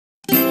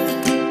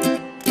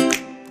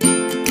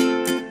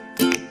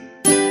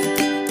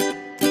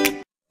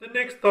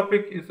next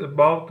topic is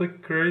about the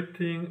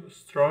creating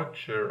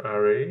structure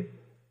array.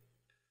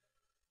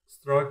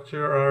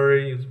 Structure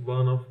array is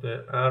one of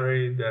the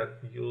array that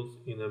used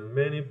in a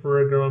many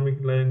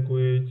programming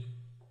language.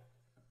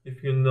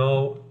 If you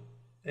know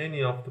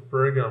any of the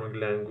programming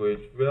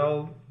language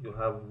well, you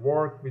have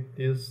worked with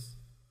this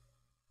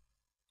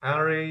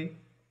array,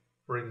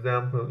 for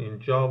example in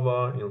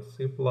Java, in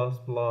C++.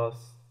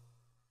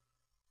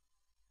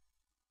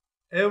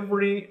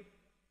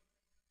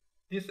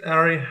 This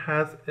array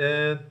has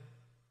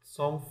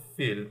some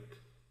field.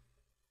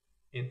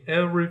 In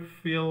every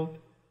field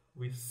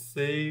we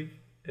save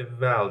a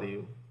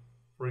value.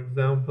 For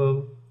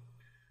example,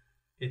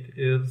 it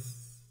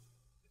is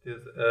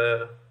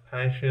a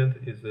patient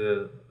is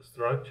a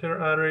structure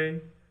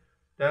array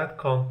that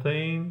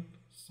contains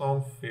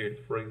some field.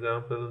 For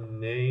example,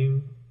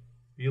 name,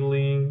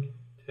 billing,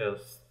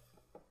 test.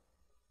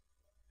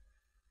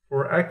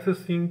 For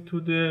accessing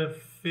to the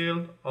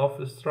field of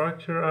a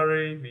structure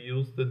array, we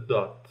use the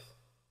dot.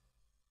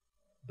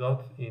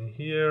 Dot in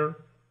here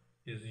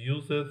is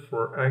used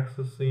for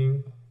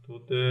accessing to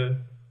the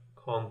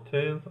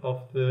content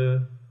of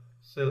the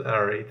cell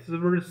array. It is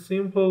very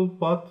simple,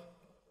 but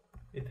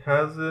it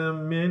has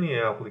many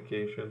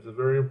applications. It's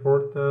very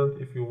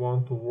important. If you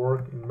want to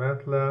work in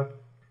MATLAB,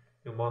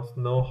 you must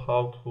know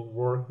how to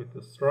work with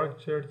the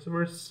structure. It's a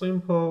very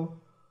simple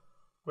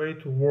way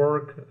to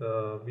work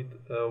with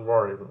a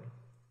variable.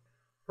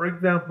 For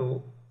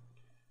example,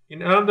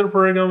 in another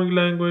programming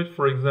language,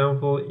 for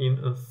example in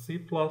a C++,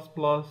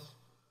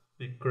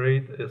 we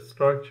create a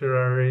structure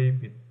array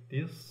with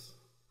this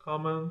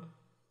command.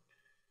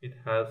 It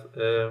has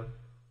a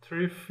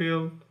three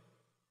field: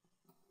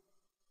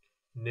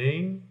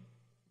 name,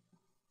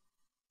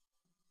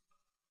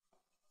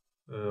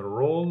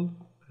 role,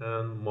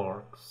 and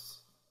marks.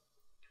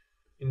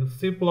 In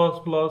C++,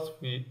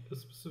 we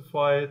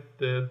specified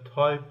the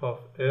type of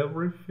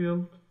every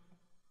field,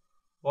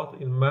 but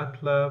in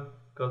MATLAB,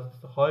 because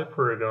it's a high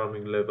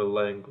programming level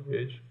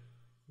language,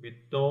 we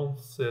don't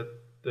set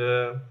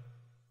the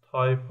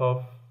type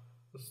of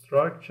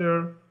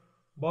structure,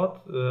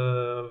 but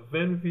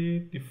when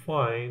we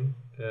define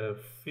a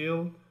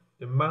field,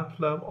 the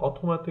MATLAB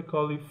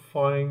automatically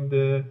finds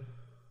the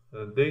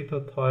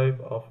data type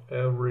of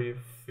every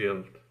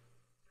field.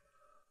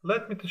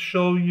 Let me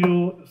show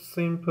you a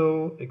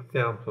simple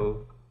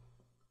example.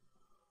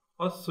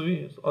 As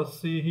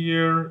see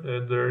here,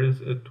 there is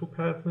two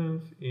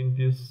patterns in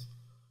this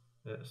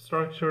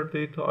structure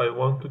data. I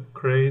want to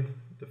create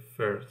the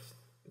first.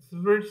 It's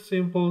very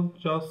simple.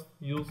 Just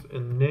use a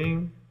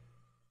name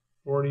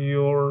for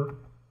your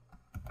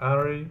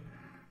array,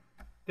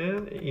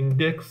 then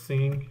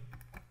indexing,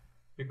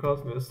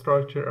 because the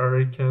structure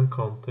array can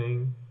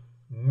contain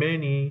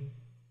many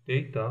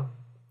data,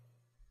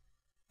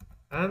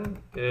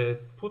 and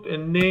put a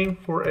name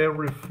for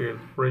every field.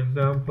 For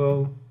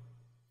example,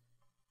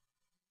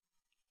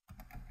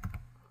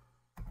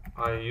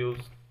 I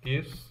use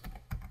this.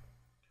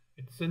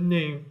 It's a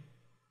name.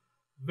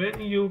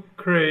 When you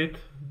create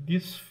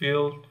this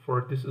field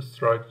for this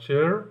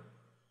structure,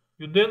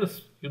 you didn't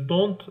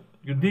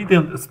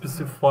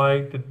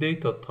specify the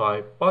data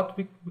type, but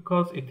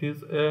because it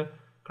is a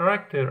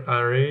character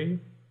array,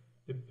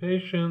 the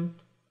patient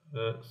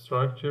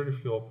structure,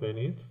 if you open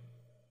it,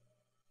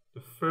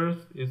 the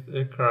first is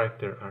a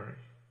character array.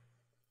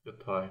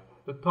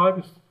 The type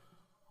is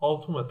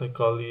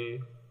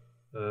automatically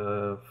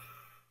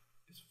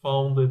is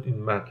founded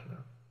in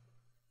MATLAB.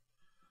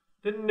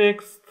 The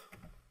next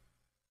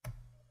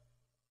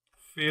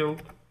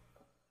field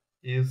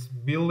is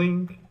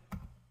billing.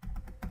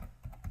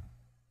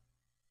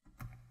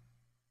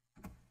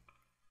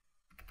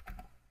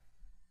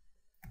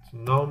 It's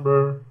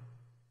number.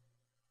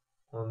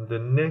 On the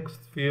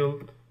next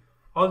field,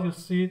 as you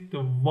see,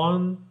 the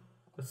one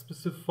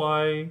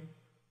specify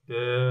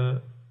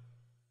the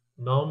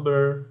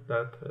number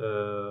that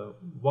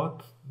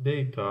what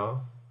data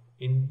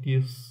in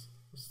this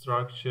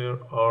structure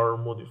are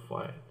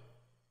modified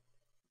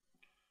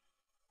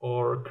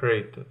or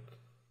created.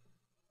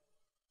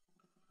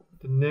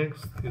 The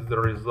next is the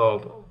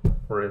result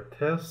for a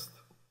test.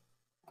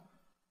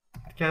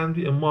 It can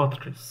be a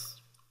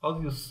matrix.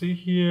 As you see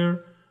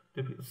here,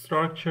 the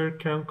structure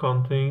can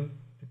contain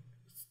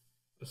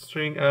a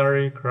string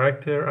array,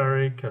 character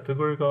array,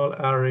 categorical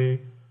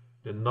array,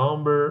 the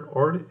number,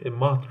 or a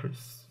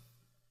matrix.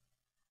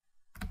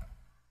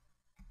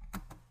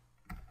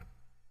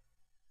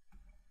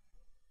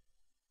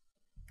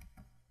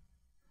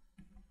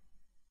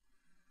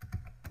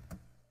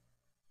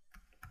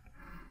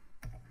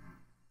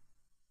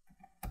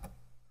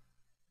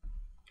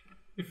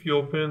 If you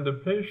open the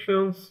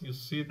patients, you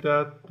see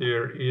that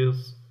there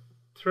is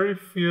three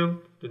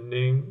fields. The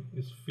name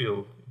is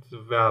field, it's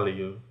a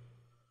value.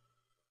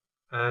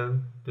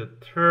 And the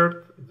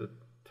third is a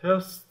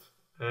test,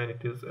 and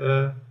it is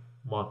a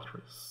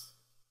matrix.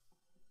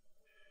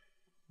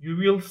 You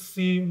will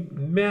see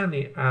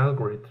many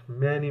algorithms,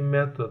 many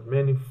methods,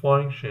 many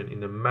functions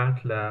in the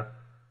MATLAB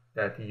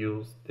that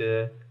use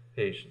the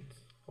patients.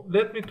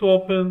 Let me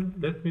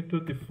to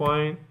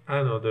define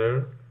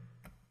another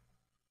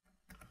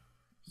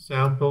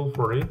sample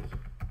for it.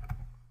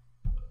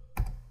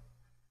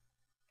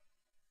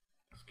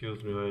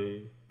 Excuse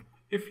me.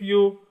 If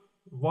you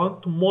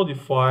want to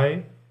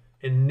modify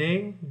a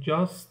name,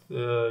 just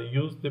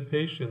use the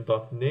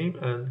patient.name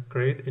and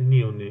create a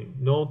new name.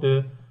 Now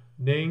the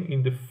name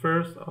in the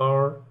first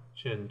are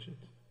changed.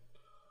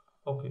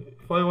 Okay,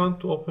 if I want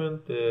to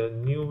open the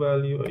new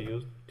value, I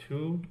use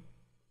 2.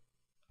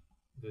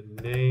 The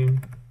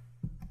name,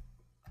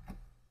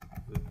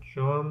 the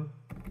John,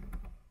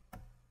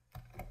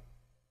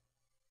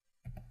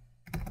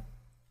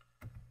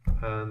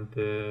 and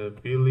the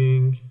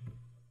billing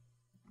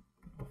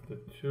of the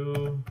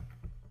 2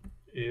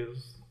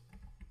 is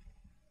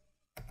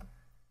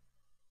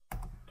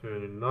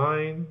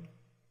 29,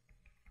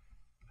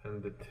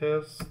 and the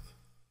test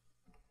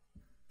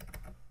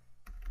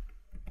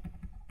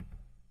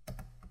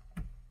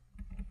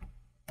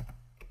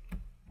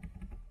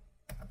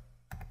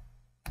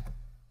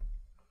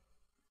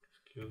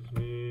excuse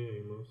me,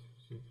 I must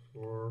use it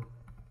for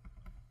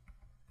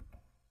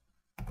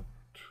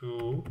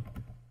 2.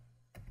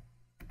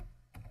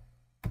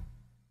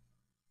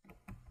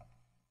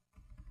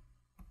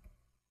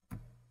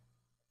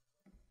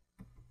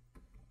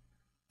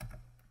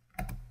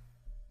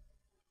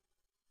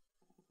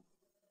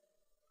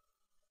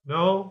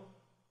 Now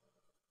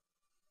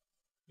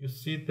you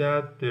see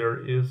that there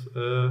is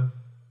a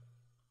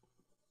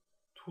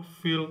 2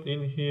 field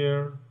in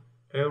here.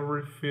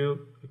 Every field,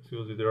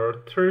 excuse me, there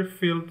are 3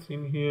 fields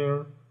in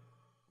here.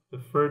 The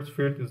first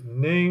field is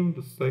name,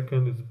 the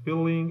second is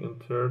billing, and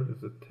third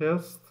is a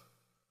test.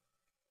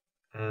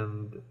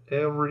 And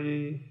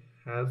every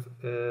has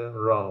a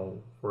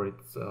row for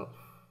itself.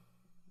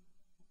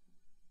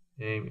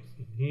 Name is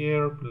in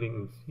here,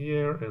 billing is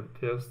here, and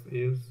test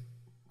is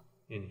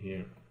in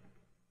here.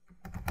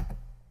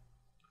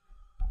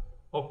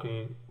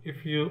 Okay,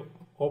 if you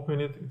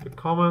open it in the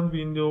command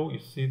window, you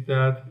see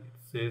that it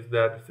says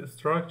that it's a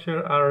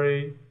structure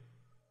array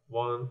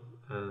 1,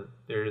 and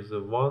there is a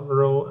 1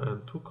 row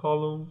and 2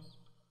 columns.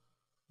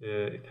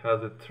 It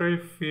has a 3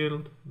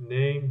 field,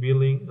 name,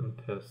 billing, and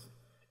test.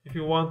 If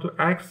you want to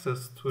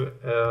access to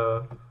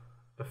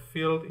a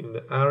field in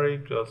the array,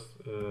 just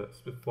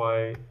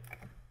specify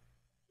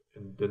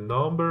the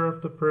number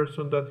of the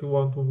person that you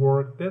want to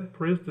work, then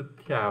press the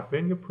tab.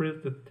 When you press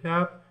the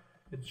tab,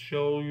 it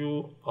shows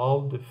you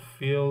all the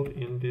field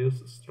in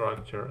this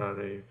structure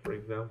array. For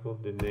example,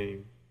 the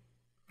name,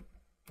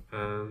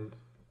 and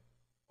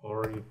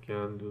or you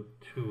can do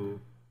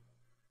 2.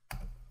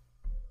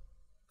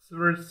 It's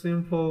very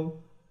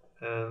simple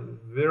and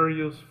very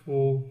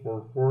useful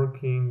for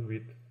working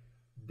with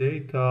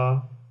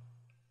data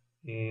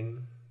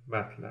in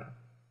MATLAB.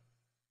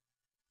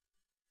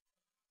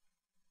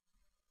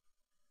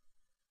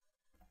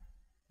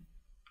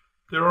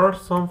 There are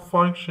some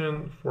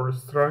functions for a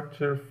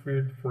structure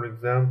field. For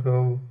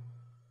example,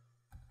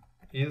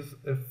 is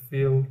a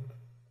field,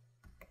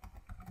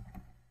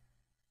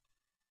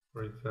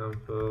 for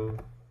example,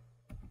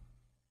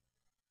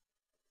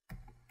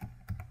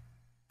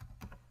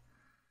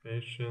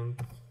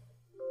 patient.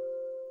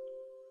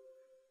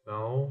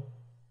 Now,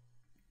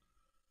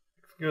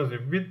 excuse me,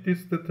 with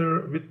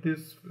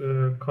this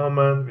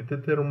command, we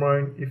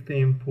determine if the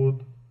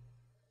input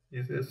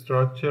is a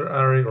structure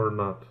array or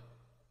not.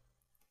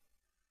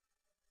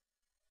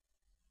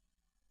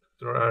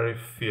 Array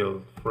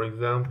field. For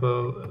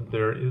example,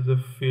 there is a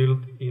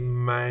field in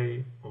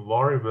my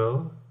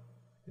variable.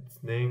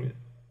 Its name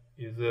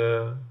is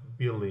a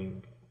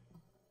billing.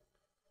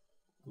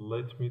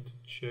 Let me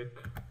check.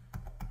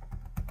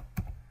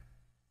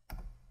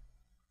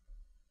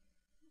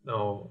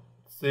 Now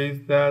it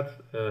says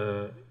that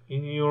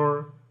in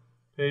your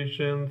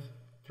patient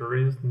there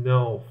is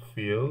no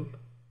field.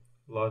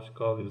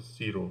 Logical is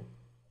 0.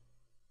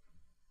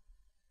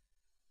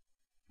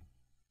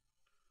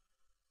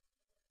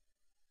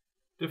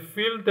 The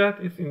field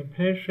that is in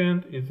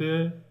patient is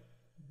a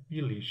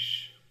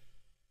billish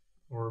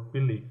or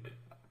billig.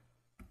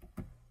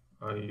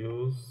 I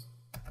use,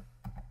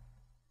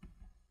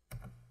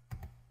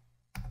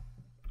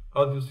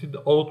 as you see, the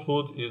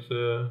output is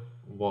a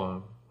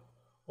 1.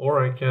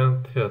 Or I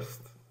can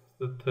test.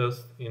 The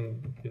test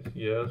in this,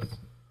 yes.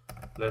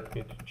 Let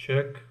me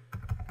check.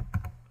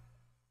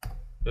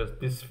 Yes,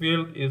 this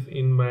field is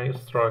in my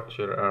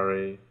structure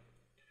array.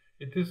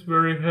 It is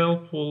very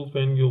helpful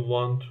when you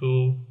want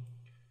to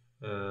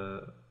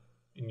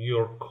in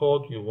your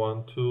code you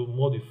want to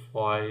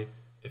modify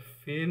a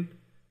field.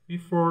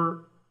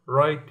 Before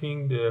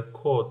writing the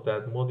code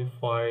that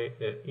modify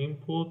the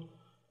input,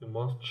 you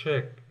must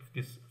check if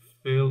this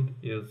field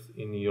is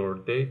in your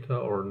data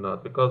or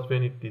not, because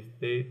when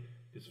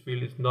this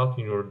field is not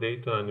in your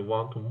data and you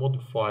want to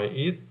modify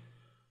it,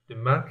 the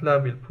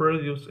MATLAB will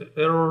produce an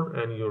error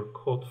and your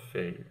code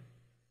fail.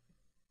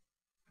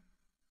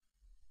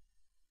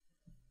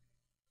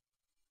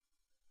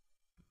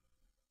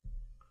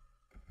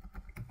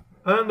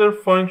 Another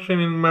function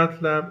in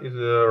MATLAB is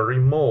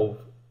remove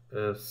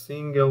a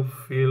single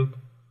field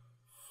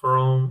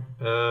from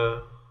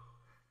a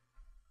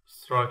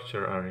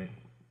structure array.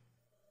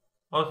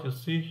 As you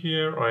see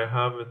here, I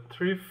have a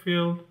tree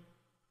field.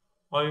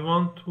 I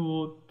want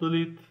to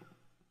delete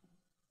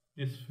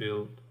this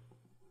field.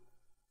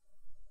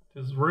 It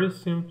is very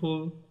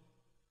simple.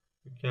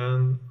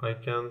 I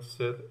can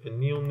set a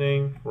new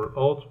name for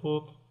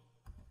output,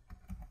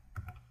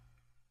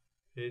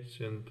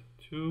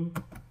 patient2.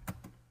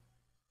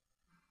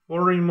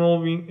 For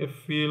removing a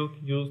field,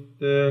 use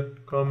the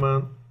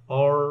command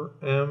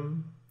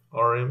rm.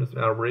 Rm is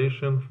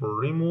abbreviation for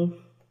remove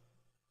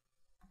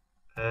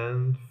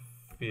and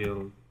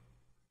field.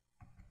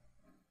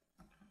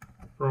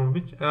 From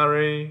which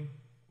array?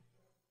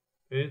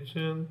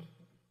 Patient.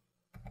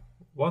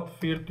 What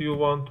field do you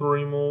want to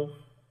remove?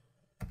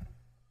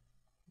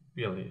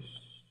 Billish.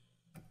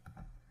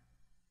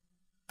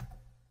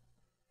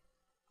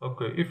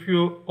 Okay, if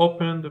you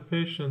open the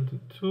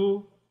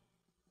patient2,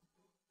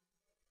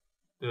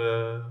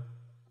 the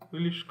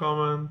Billish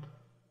command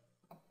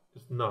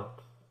is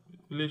not.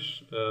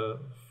 Billish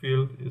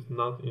field is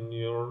not in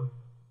your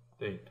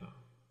data.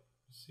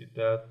 See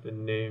that the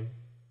name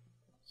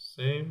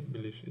same,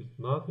 Billish is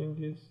not in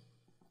this,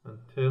 and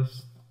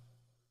test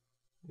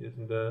is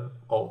in the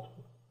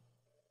output.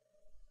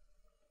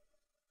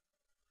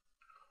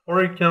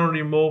 Or you can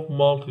remove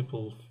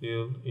multiple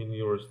fields in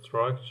your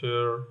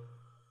structure.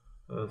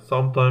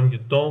 Sometimes you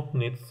don't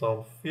need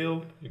some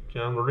field. You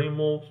can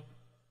remove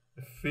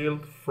a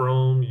field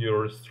from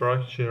your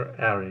structure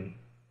array.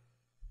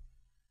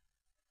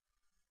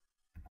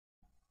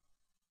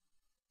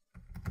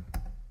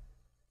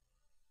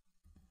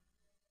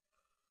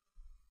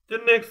 The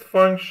next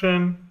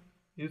function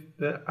is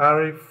the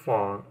array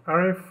find.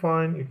 Array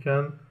find, you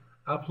can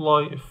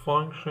apply a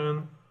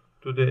function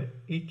to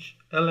each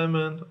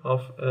element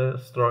of a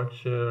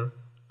structure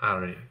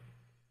array.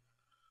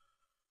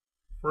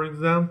 For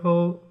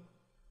example,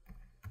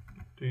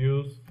 to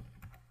use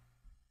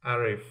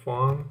array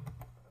find,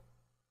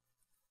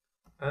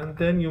 and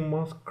then you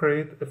must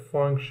create a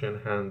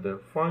function handle.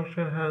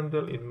 Function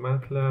handle in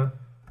MATLAB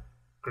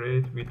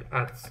create with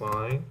 @,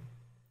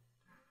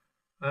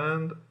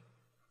 and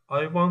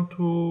I want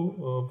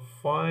to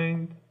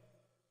find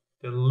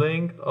the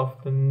length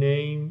of the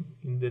name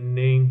in the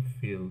name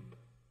field.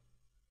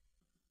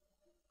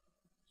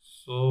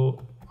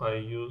 So I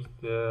use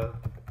the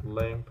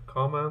length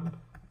command.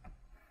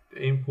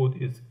 The input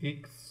is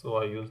x, so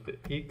I use the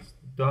x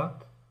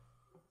dot.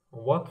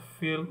 What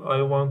field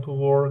I want to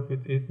work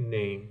with it?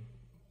 Name.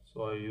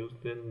 So I use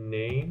the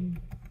name,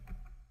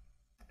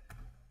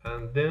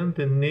 and then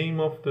the name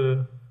of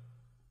the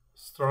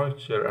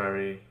structure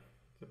array,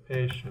 the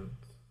patient.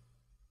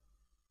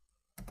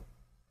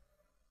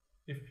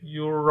 If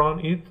you run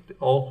it, the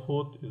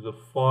output is a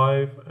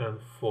 5 and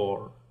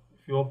 4.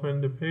 If you open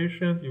the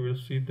patient, you will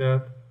see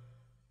that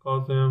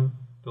cousin,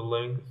 the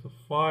length is a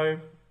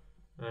 5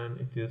 and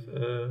it is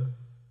a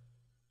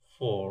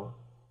 4.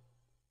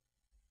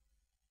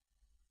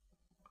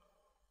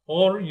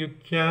 Or you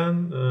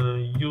can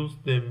use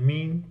the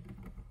mean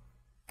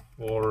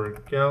for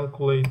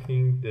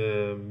calculating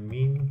the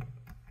mean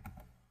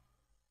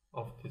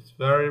of this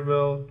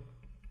variable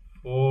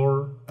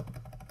for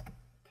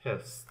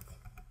test.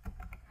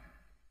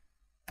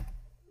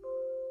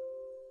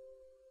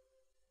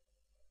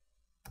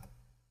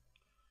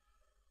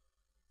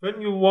 When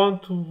you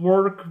want to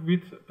work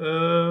with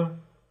a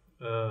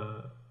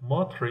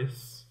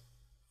matrix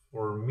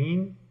for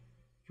mean,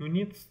 you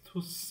need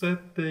to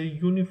set the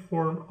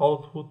uniform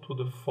output to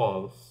the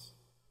false.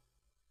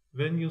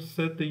 When you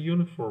set the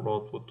uniform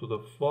output to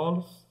the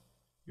false,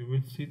 you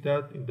will see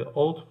that in the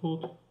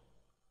output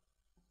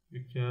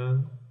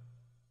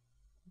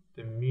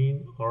the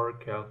mean are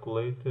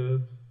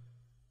calculated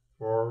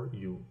for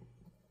you.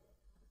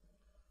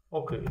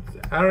 Okay, it's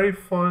an array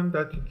find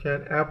that you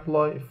can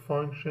apply a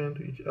function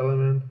to each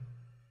element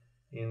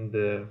in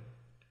the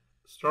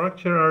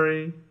structure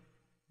array.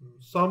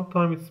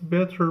 Sometimes it's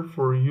better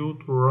for you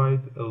to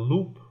write a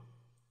loop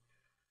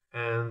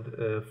and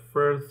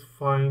first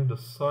find the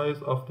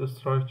size of the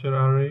structure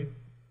array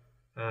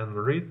and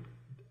read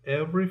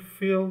every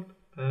field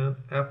and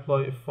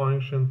apply a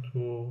function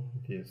to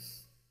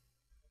this.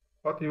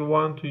 But if you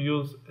want to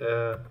use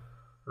a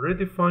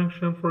ready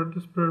function for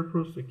this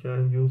purpose, you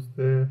can use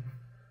the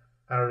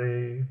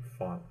array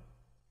find.